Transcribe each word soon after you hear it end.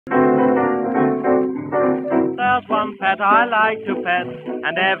just one pet I like to pet,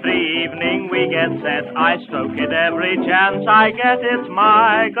 and every evening we get set. I stroke it every chance I get. It's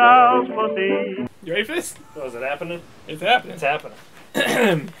my girl's pussy. You ready for this? Oh, is it happening? It's happening. It's happening.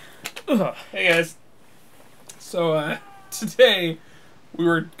 Hey guys. So today we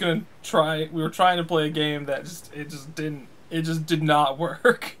were trying to play a game that just did not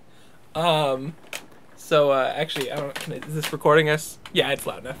work. Actually, I don't know, is this recording us? Yeah, it's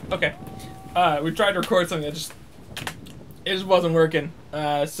loud enough. Okay. We tried to record something that just wasn't working.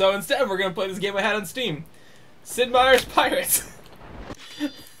 So instead we're gonna play this game I had on Steam. Sid Meier's Pirates.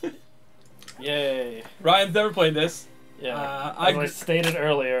 Yay. Ryan's never played this. Yeah. As I stated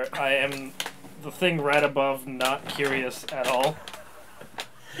earlier, I am the thing right above not curious at all.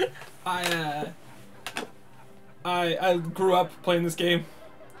 I grew up playing this game.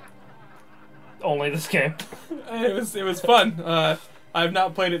 Only this game. It was fun. I've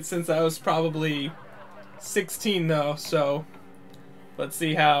not played it since I was probably 16 though, so let's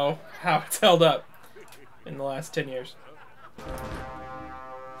see how it's held up in the last 10 years.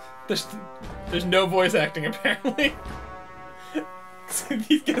 There's no voice acting apparently.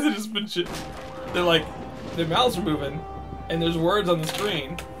 These guys have just been they're like, their mouths are moving and there's words on the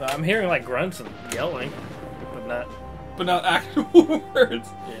screen. I'm hearing like grunts and yelling, but not actual words.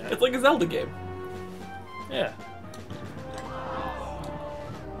 Yeah. It's like a Zelda game. Yeah.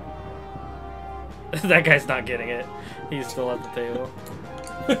 That guy's not getting it. He's still at the table.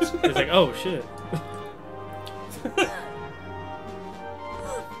 He's like, oh shit.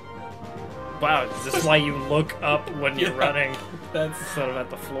 Wow, is this why you look up when you're running instead of at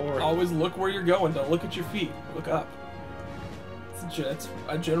the floor? Always look where you're going. Don't look at your feet. Look up. It's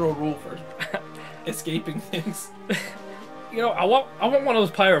a general rule for escaping things. You know, I want one of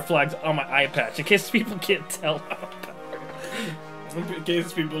those pirate flags on my eye patch in case people can't tell. In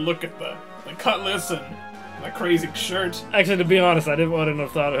case people look at the cutlass and my crazy shirt. Actually, to be honest, I wouldn't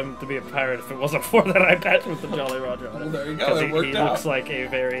have thought of him to be a pirate if it wasn't for that eye patch with the Jolly Roger on it. Well, there you go. It worked he out. looks like a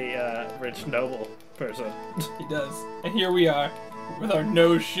very rich, noble person. He does. And here we are, with our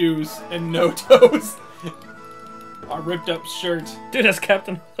no shoes and no toes. Our ripped up shirt. Dude, that's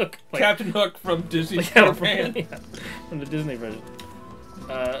Captain Hook. Like, Captain Hook from Disney. From the Disney version.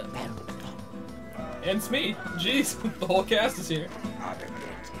 And it's me. Jeez, the whole cast is here.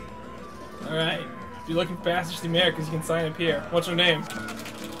 Alright. If you're looking for Pastor Sid Meier, you can sign up here. What's her name?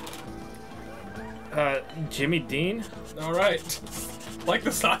 Jimmy Dean? Alright. Like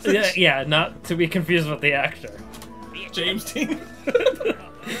the sausage? Yeah, not to be confused with the actor. James Dean?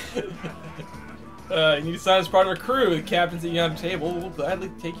 You need to sign as part of a crew. The captain's at you on the table. We'll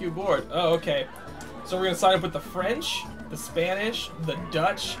gladly take you aboard. Oh, okay. So we're going to sign up with the French, the Spanish, the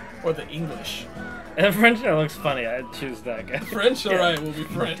Dutch, or the English. The French guy looks funny. I'd choose that guy. French? Alright, we'll be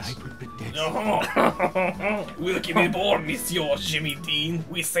French. Welcome aboard, Monsieur Jimmy Dean.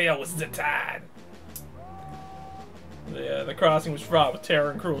 We sail with the tide. The crossing was fraught with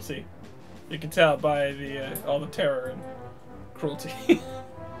terror and cruelty. You can tell by all the terror and cruelty.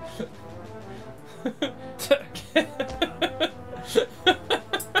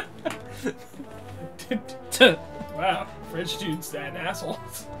 Wow, French dudes and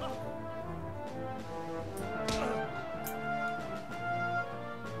assholes.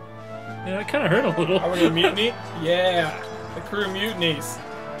 Yeah, that kind of hurt a little. Are we gonna mutiny? Yeah, the crew mutinies.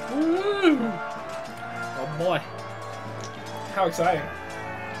 Woo! Oh boy. How exciting.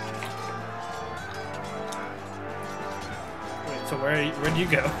 Wait, so where'd you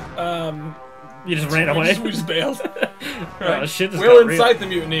go? You just ran away? We just bailed. Right. Shit We're inside the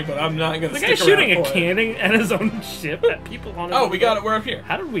mutiny, but I'm not gonna the stick guy's around shooting a for it. cannon at his own ship at people on it. Oh, we got it. We're up here.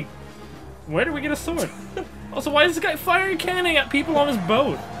 How did we... Where did we get a sword? Also, why is this guy firing cannon at people on his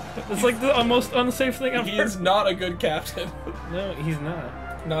boat? It's like the most unsafe thing I've heard. He's not a good captain. No, he's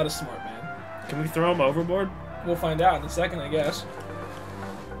not. Not a smart man. Can we throw him overboard? We'll find out in a second, I guess.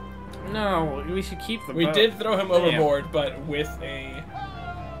 No, we should keep the boat. We did throw him overboard, but with a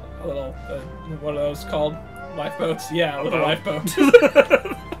little, what are those called? Lifeboats? Yeah, with a lifeboat.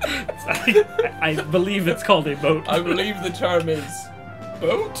 I believe it's called a boat. I believe the term is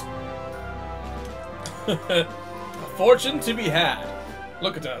boat. A fortune to be had.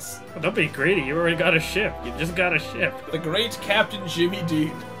 Look at us. Don't be greedy. You already got a ship. You just got a ship. The great Captain Jimmy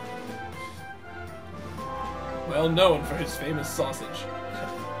Dean. Well known for his famous sausage.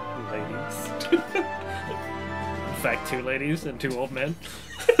 Ladies. In fact, 2 ladies and 2 old men.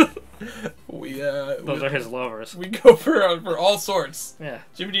 Those are his lovers. We go for all sorts. Yeah.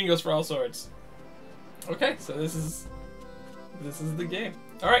 Jimmy Dean goes for all sorts. Okay, so this is the game.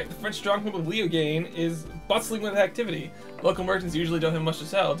 Alright, the French stronghold of Leogain is bustling with activity. Local merchants usually don't have much to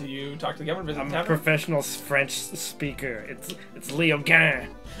sell. Do you talk to the governor, visit I'm the a tavern? professional French speaker. It's Leo Gain.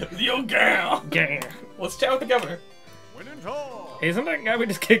 Leogain! Gain. Let's chat with the governor. Hey, isn't that guy we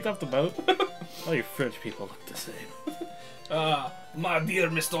just kicked off the boat? All you French people look the same. My dear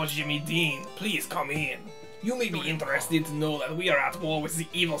Mr. Jimmy Dean, please come in. You may be interested to know that we are at war with the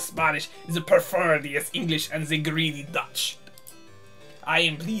evil Spanish, the perfidious English, and the greedy Dutch. I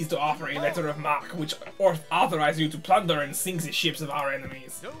am pleased to offer a letter of marque which authorizes you to plunder and sink the ships of our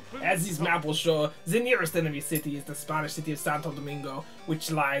enemies. As this map will show, the nearest enemy city is the Spanish city of Santo Domingo,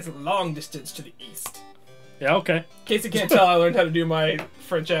 which lies a long distance to the east. Yeah, okay. In case you can't tell, I learned how to do my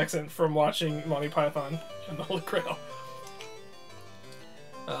French accent from watching Monty Python and the Holy Grail.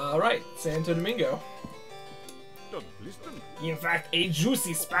 Alright, Santo Domingo. In fact, a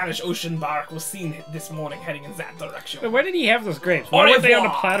juicy Spanish ocean bark was seen this morning heading in that direction. Where did he have those grapes? Why were they on the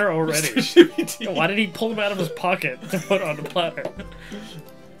platter already? Why did he pull them out of his pocket to put on the platter?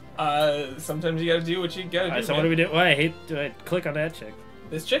 Sometimes you gotta do what you gotta do. So what do we do? Oh, do I click on that chick?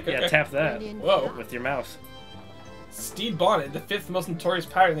 This chick? Okay. Yeah, tap that. Whoa. With your mouse. Stede Bonnet, the 5th most notorious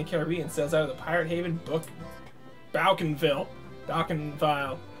pirate in the Caribbean, sails out of the Pirate Haven book Boucanville.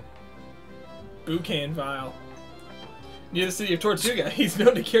 Bucanville. Near the city of Tortuga. He's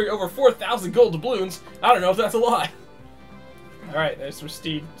known to carry over 4,000 gold doubloons. I don't know if that's a lie. Alright, there's where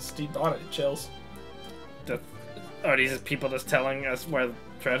Stede Bonnet chills. Are these people just telling us where the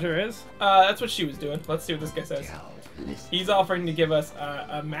treasure is? That's what she was doing. Let's see what this guy says. He's offering to give us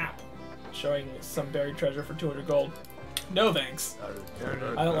a map showing some buried treasure for 200 gold. No thanks.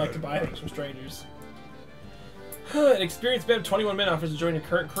 I don't like to buy things from strangers. An experienced band of 21 men offers to join your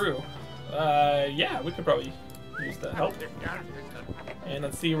current crew. Yeah, we could probably use the help. And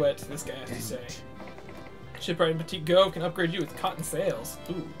let's see what this guy has to say. Shipwright and Petite Go can upgrade you with cotton sails.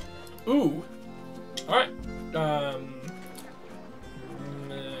 Ooh. Ooh. Alright.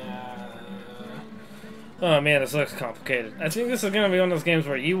 Oh man, this looks complicated. I think this is gonna be one of those games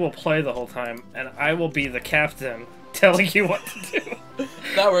where you will play the whole time, and I will be the captain telling you what to do.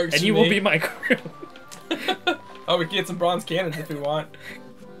 That works. And you will be my crew. Oh, we can get some bronze cannons if we want.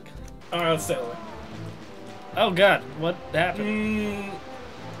 Alright, let's sail away. Oh god, what happened?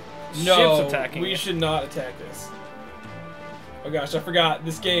 No, Ships attacking. we should not attack this. Oh gosh, I forgot.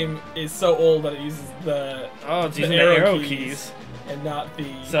 This game is so old that it uses the it's using the arrow keys and not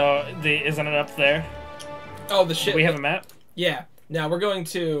the. So isn't it up there? Oh, the ship. We have a map. Yeah. Now we're going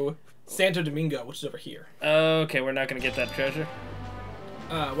to Santo Domingo, which is over here. Okay, we're not gonna get that treasure.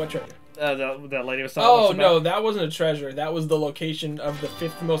 What treasure? That lady was talking about. No, that wasn't a treasure. That was the location of the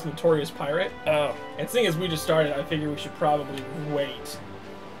 5th most notorious pirate. Oh. And seeing as we just started, I figure we should probably wait.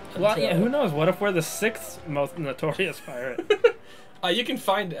 Well, yeah, who knows? What if we're the 6th most notorious pirate? You can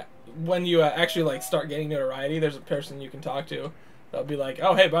find when you actually like start getting notoriety. There's a person you can talk to. They'll be like,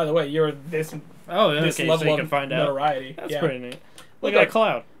 "Oh, hey, by the way, you're this." Oh, yeah, this okay, level so you can find notoriety. That's pretty neat. Look at that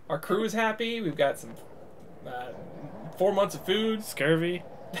cloud. Our crew is happy. We've got some 4 months of food. Scurvy.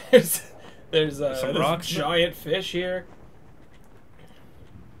 There's a giant fish here.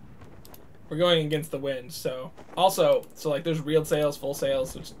 We're going against the wind, so like there's real sails, full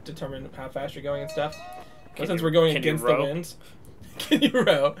sails, which determine how fast you're going and stuff. But since we're going against the wind, can you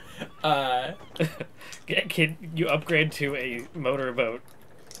row? Can you upgrade to a motorboat?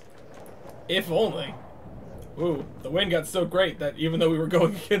 If only. Ooh, the wind got so great that even though we were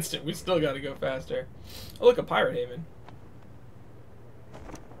going against it, we still got to go faster. Oh, look, a pirate haven.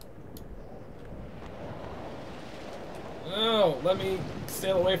 Oh, let me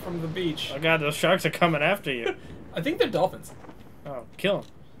sail away from the beach. Oh god, those sharks are coming after you. I think they're dolphins. Oh, kill them.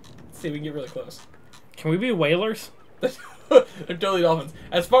 Let's see if we can get really close. Can we be whalers? They're totally dolphins.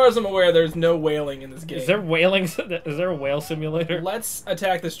 As far as I'm aware, there's no whaling in this game. Is there whaling? Is there a whale simulator? Let's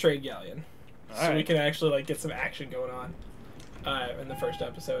attack this trade galleon. All so right. we can actually like get some action going on in the first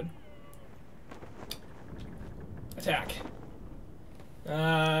episode. Attack.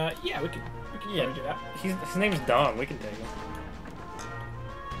 Yeah, we can probably do that. His name's Don. We can take him.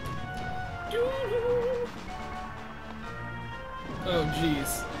 Oh,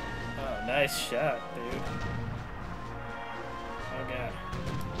 jeez. Oh, nice shot, dude. Oh god.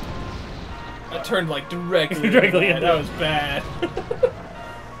 I turned like directly. Directly into that was bad.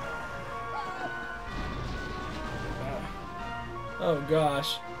 Oh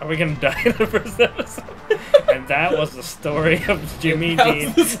gosh. Are we gonna die in the first episode? And that was the story of Jimmy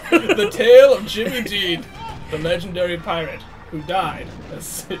Dean. The tale of Jimmy Dean, the legendary pirate who died as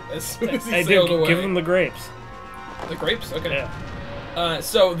soon as he sailed away. Give him the grapes. The grapes? Okay. Yeah.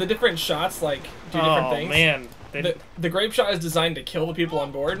 So the different shots like do different things. Oh man, The grape shot is designed to kill the people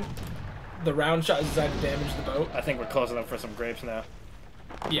on board. The round shot is designed to damage the boat. I think we're close enough for some grapes now.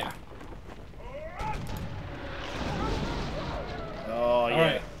 Yeah. Oh, yeah.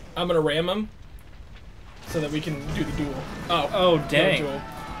 Alright. I'm gonna ram them so that we can do the duel. Oh, dang. Duel.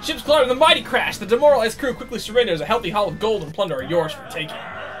 Ships collide with a mighty crash. The demoralized crew quickly surrenders. A healthy haul of gold and plunder are yours for taking.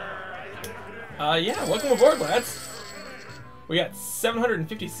 Yeah, welcome aboard, lads. We got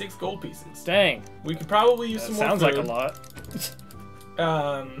 756 gold pieces. Dang. We could probably use some more sounds food. like a lot.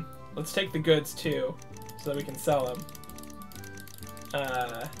 Let's take the goods too, so that we can sell them.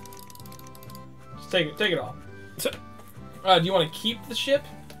 Just take it all. So, Do you want to keep the ship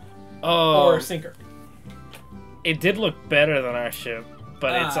oh, or sink her? it did look better than our ship,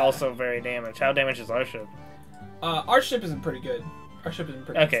 but it's also very damaged. How damaged is our ship? Our ship isn't pretty good. Our ship isn't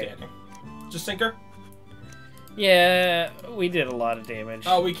pretty good standing. Just sink her? Yeah, we did a lot of damage.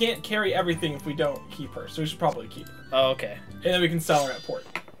 Oh, we can't carry everything if we don't keep her, so we should probably keep her. Oh, okay. And then we can sell her at port.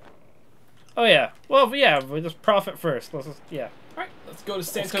 Oh, yeah. Well, yeah, we just profit first. Let's just, yeah. Alright, let's go to Let's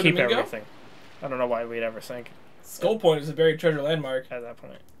Santo keep Domingo. everything. I don't know why we'd ever sink Skull Point is a buried treasure landmark. at that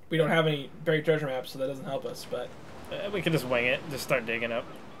point. We don't have any buried treasure maps, so that doesn't help us, but... We could just wing it. Just start digging up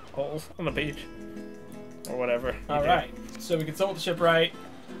holes on the beach. Or whatever. Alright, so we can sell the ship right.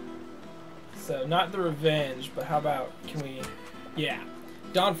 So, not the Revenge, but how about, can we... Yeah.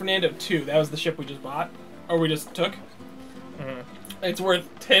 Don Fernando 2, that was the ship we just bought. Or we just took. Mm-hmm. It's worth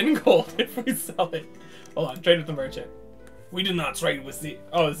 10 gold if we sell it. Hold on, trade with the merchant. We do not trade with the...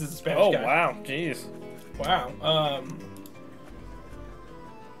 Oh, this is a Spanish guy. Oh, wow. Jeez. Wow.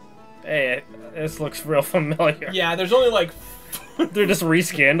 Hey, this looks real familiar. Yeah, there's only like... They're just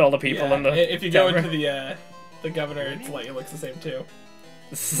reskinned, all the people in the... If you go into the governor, it's like, it looks the same too.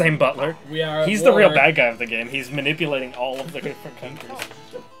 It's the same butler. We are He's the real bad guy of the game. He's manipulating all of the different countries.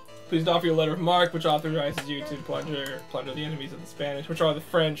 Please offer your letter of marque, which authorizes you to plunder the enemies of the Spanish, which are the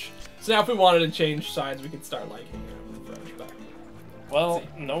French. So now if we wanted to change sides, we could start like hanging out with the French back. Well,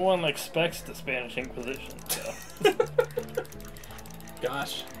 no one expects the Spanish Inquisition, so...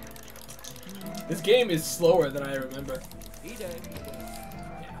 Gosh. This game is slower than I remember.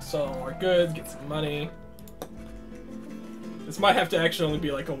 Yeah, so our goods, get some money. This might have to actually only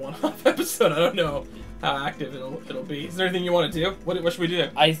be like a one-off episode. I don't know how active it'll be. Is there anything you want to do? What should we do?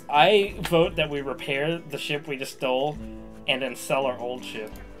 I vote that we repair the ship we just stole and then sell our old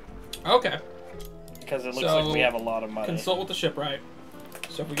ship. Okay. Because it looks like we have a lot of money. Consult with the shipwright.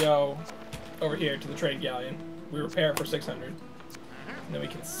 So if we go over here to the trade galleon, we repair it for 600. And then we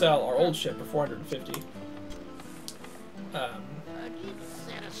can sell our old ship for 450. Do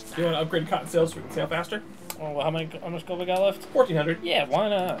you want to upgrade cotton sails so we can sail faster? Well, how much gold we got left? 1400. Yeah, why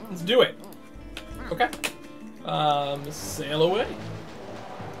not? Let's do it. Okay. Sail away.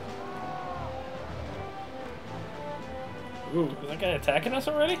 Ooh, is that guy attacking us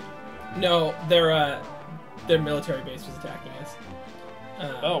already? No, their military base was attacking us.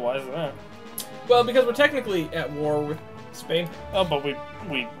 Oh, why is that? Well, because we're technically at war with Spain. Oh, but we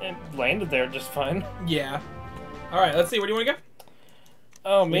landed there just fine. Yeah. All right, let's see. Where do you want to go?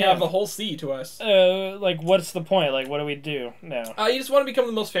 Oh man, we have the whole sea to us. Like, what's the point? Like, what do we do now? You just want to become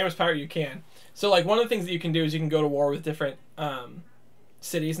the most famous pirate you can. So, like, one of the things that you can do is you can go to war with different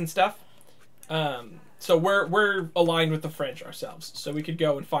cities and stuff. So we're aligned with the French ourselves. So we could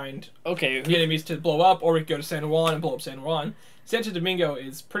go and find enemies to blow up, or we could go to San Juan and blow up San Juan. Santo Domingo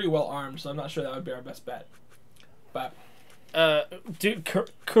is pretty well armed, so I'm not sure that would be our best bet. But dude,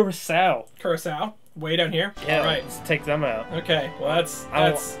 Curacao. Curacao, way down here. Yeah, all right, let's take them out. Okay, well that's I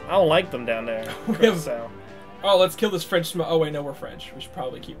don't like them down there. Curacao. Oh, let's kill this French smuggler. Oh wait, no, we're French. We should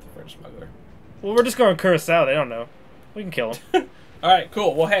probably keep the French smuggler. Well, we're just going Curacao. They don't know. We can kill them. All right,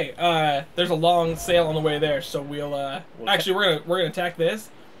 cool. Well, hey, there's a long sail on the way there, so we'll actually we're gonna attack this,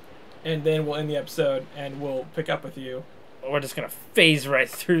 and then we'll end the episode, and we'll pick up with you. We're just gonna phase right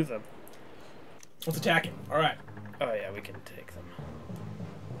through them. Let's attack it. All right. Oh yeah, we can take them.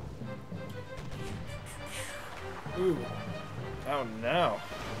 Ooh. Oh no.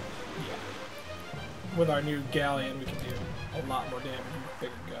 Yeah. With our new galleon, we can do a lot more damage with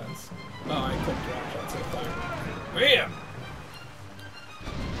bigger guns. Oh, I clicked round shots so fire. Bam!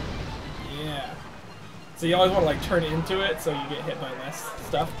 Yeah. So you always want to like turn into it so you get hit by less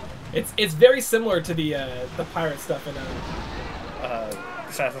stuff. It's very similar to the pirate stuff in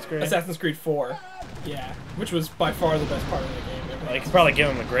Assassin's Creed. Assassin's Creed 4. Yeah, which was by far the best part of the game. Well, you can probably give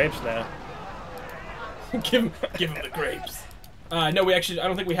him the grapes now. give him the grapes. No, I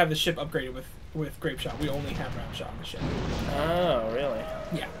don't think we have the ship upgraded with grape shot. We only have round shot on the ship. Oh, really?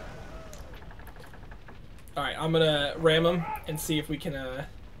 Yeah. All right, I'm gonna ram him and see if we can.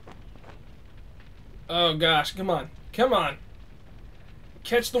 Oh gosh, come on. Come on.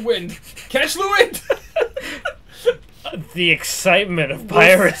 Catch the wind. Catch the wind! The excitement of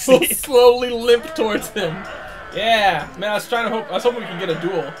piracy. We'll slowly limp towards him. Yeah, man, I was hoping we could get a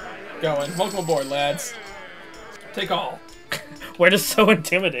duel going. Welcome aboard, lads. Take all. We're just so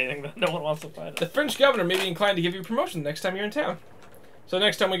intimidating that no one wants to fight The us. French governor may be inclined to give you a promotion next time you're in town. So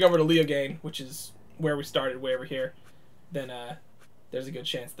next time we go over to Leogain, which is where we started, way over here, then there's a good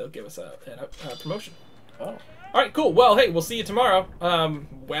chance they'll give us a promotion. Oh. Alright, cool. Well, hey, we'll see you tomorrow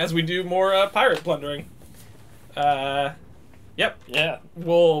as we do more pirate plundering. Yep. Yeah.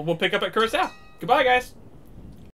 We'll pick up at Curacao. Goodbye, guys.